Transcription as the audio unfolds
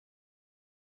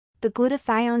The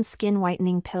Glutathione skin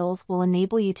whitening pills will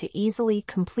enable you to easily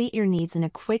complete your needs in a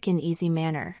quick and easy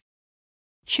manner.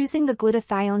 Choosing the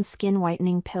Glutathione skin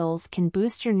whitening pills can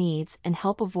boost your needs and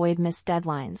help avoid missed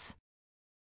deadlines.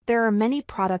 There are many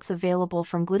products available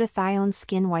from Glutathione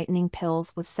skin whitening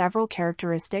pills with several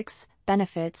characteristics,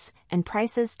 benefits, and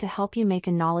prices to help you make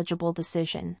a knowledgeable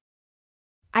decision.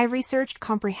 I researched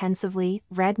comprehensively,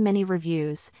 read many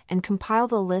reviews, and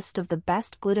compiled a list of the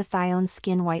best Glutathione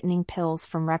skin whitening pills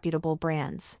from reputable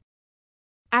brands.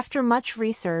 After much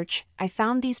research, I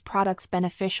found these products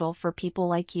beneficial for people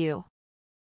like you.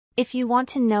 If you want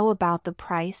to know about the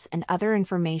price and other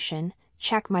information,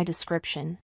 check my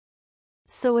description.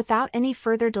 So without any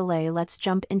further delay, let's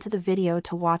jump into the video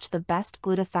to watch the best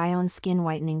Glutathione skin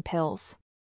whitening pills.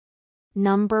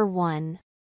 Number 1.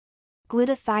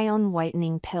 Glutathione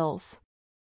whitening pills.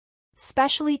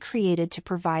 Specially created to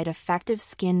provide effective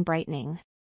skin brightening.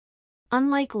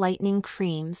 Unlike lightening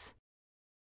creams,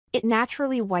 it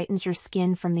naturally whitens your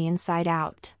skin from the inside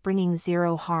out, bringing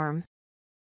zero harm.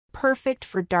 Perfect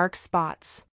for dark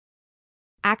spots,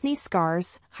 acne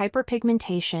scars,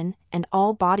 hyperpigmentation, and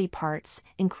all body parts,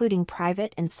 including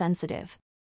private and sensitive.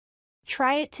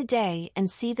 Try it today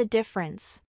and see the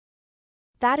difference.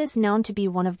 That is known to be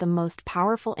one of the most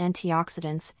powerful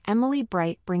antioxidants. Emily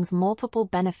Bright brings multiple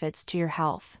benefits to your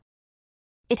health.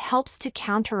 It helps to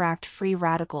counteract free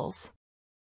radicals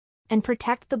and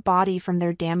protect the body from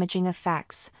their damaging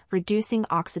effects, reducing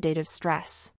oxidative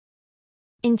stress.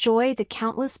 Enjoy the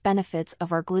countless benefits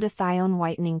of our Glutathione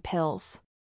whitening pills.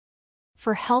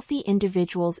 For healthy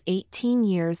individuals 18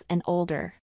 years and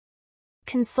older.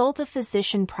 Consult a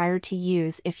physician prior to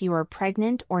use if you are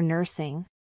pregnant or nursing,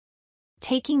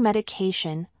 taking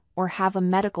medication, or have a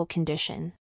medical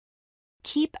condition.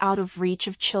 Keep out of reach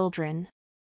of children.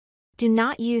 Do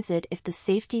not use it if the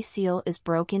safety seal is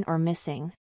broken or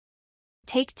missing.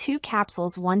 Take 2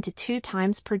 capsules 1 to 2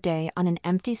 times per day on an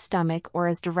empty stomach or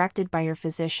as directed by your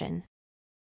physician.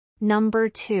 Number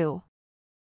 2.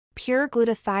 Pure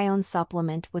Glutathione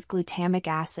Supplement with Glutamic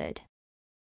acid.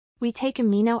 We take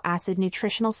amino acid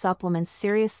nutritional supplements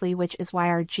seriously, which is why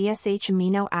our GSH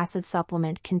amino acid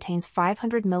supplement contains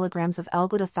 500 mg of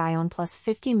l-glutathione plus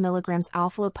 50 mg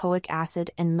alpha-lipoic acid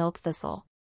and milk thistle.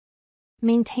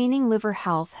 Maintaining liver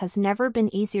health has never been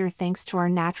easier thanks to our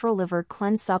natural liver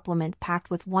cleanse supplement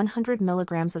packed with 100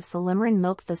 mg of silymarin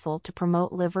milk thistle to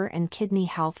promote liver and kidney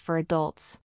health for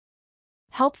adults.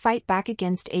 Help fight back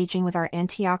against aging with our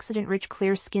antioxidant-rich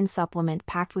clear skin supplement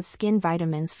packed with skin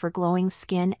vitamins for glowing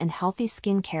skin and healthy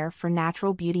skin care for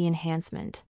natural beauty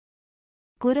enhancement.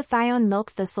 Glutathione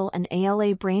milk thistle and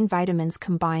ALA brain vitamins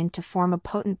combine to form a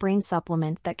potent brain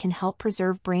supplement that can help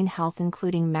preserve brain health,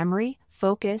 including memory,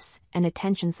 focus, and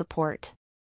attention support.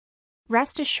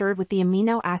 Rest assured, with the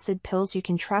amino acid pills you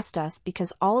can trust us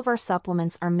because all of our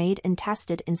supplements are made and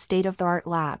tested in state-of-the-art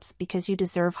labs because you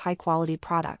deserve high-quality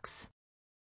products.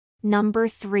 Number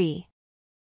 3.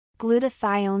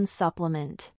 Glutathione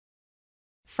Supplement.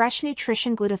 Fresh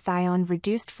Nutrition Glutathione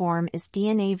reduced form is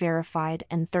DNA verified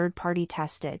and third-party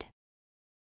tested.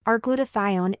 Our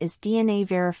glutathione is DNA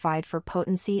verified for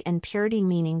potency and purity,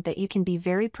 meaning that you can be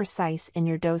very precise in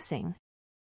your dosing,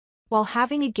 while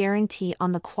having a guarantee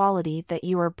on the quality that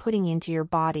you are putting into your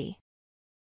body.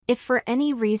 If for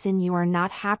any reason you are not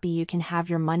happy, you can have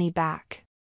your money back.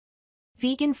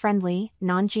 Vegan-friendly,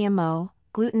 non-GMO,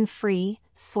 gluten-free,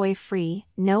 soy-free,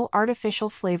 no artificial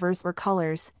flavors or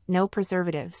colors, no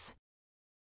preservatives.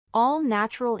 All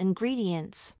natural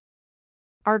ingredients.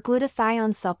 Our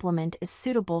glutathione supplement is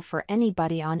suitable for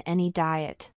anybody on any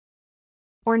diet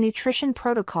or nutrition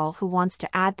protocol who wants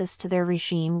to add this to their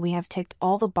regime. We have ticked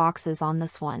all the boxes on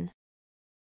this one.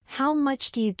 How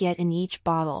much do you get in each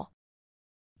bottle?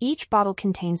 Each bottle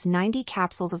contains 90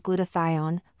 capsules of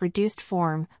glutathione, reduced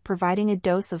form, providing a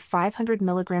dose of 500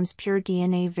 mg pure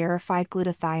DNA-verified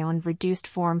glutathione reduced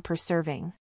form per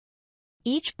serving.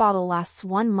 Each bottle lasts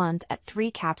 1 month at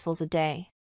 3 capsules a day.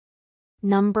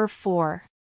 Number 4.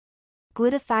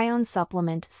 Glutathione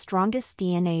Supplement Strongest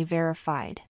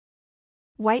DNA-verified.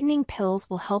 Whitening pills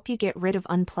will help you get rid of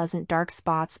unpleasant dark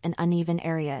spots and uneven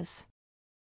areas.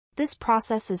 This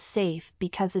process is safe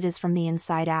because it is from the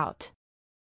inside out.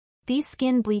 These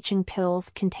skin bleaching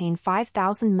pills contain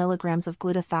 5,000 mg of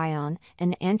glutathione,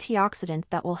 an antioxidant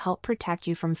that will help protect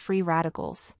you from free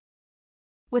radicals.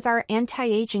 With our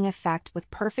anti-aging effect with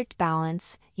perfect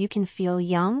balance, you can feel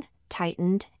young,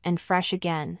 tightened, and fresh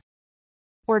again.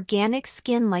 Organic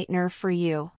skin lightener for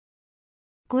you.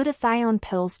 Glutathione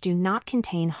pills do not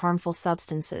contain harmful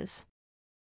substances.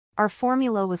 Our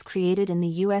formula was created in the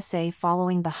USA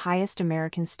following the highest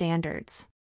American standards.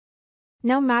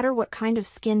 No matter what kind of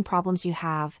skin problems you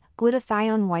have,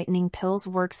 glutathione whitening pills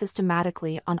work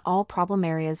systematically on all problem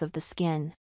areas of the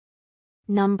skin.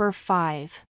 Number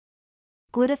 5.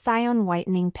 Glutathione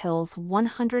whitening pills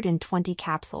 120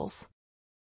 capsules.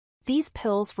 These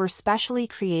pills were specially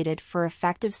created for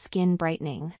effective skin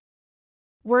brightening.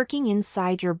 Working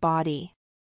inside your body.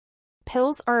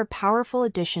 Pills are a powerful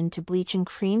addition to bleaching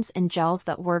creams and gels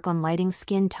that work on lighting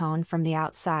skin tone from the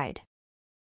outside.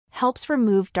 Helps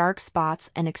remove dark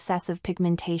spots and excessive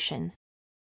pigmentation.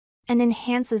 And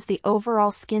enhances the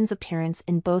overall skin's appearance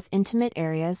in both intimate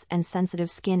areas and sensitive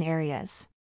skin areas.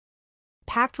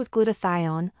 Packed with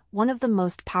glutathione, one of the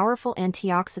most powerful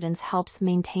antioxidants, helps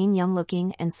maintain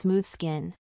young-looking and smooth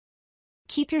skin.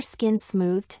 Keep your skin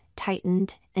smoothed,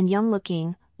 tightened, and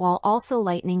young-looking, while also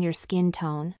lightening your skin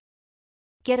tone.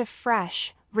 Get a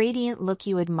fresh, radiant look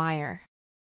you admire.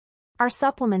 Our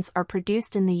supplements are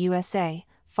produced in the USA,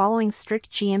 following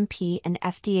strict GMP and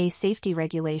FDA safety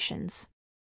regulations.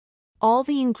 All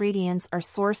the ingredients are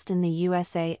sourced in the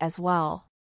USA as well.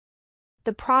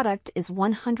 The product is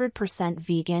 100%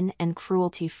 vegan and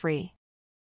cruelty-free.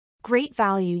 Great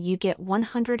value, you get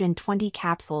 120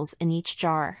 capsules in each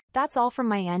jar. That's all from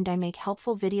my end. I make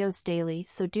helpful videos daily,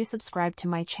 so do subscribe to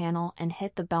my channel and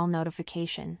hit the bell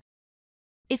notification.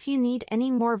 If you need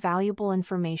any more valuable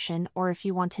information or if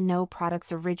you want to know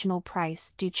product's original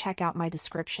price, do check out my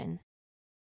description.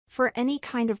 For any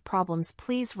kind of problems,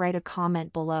 please write a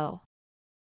comment below.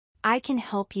 I can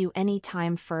help you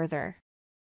anytime further.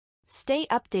 Stay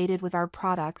updated with our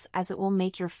products as it will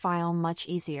make your file much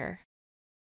easier.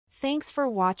 Thanks for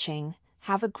watching.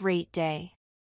 Have a great day.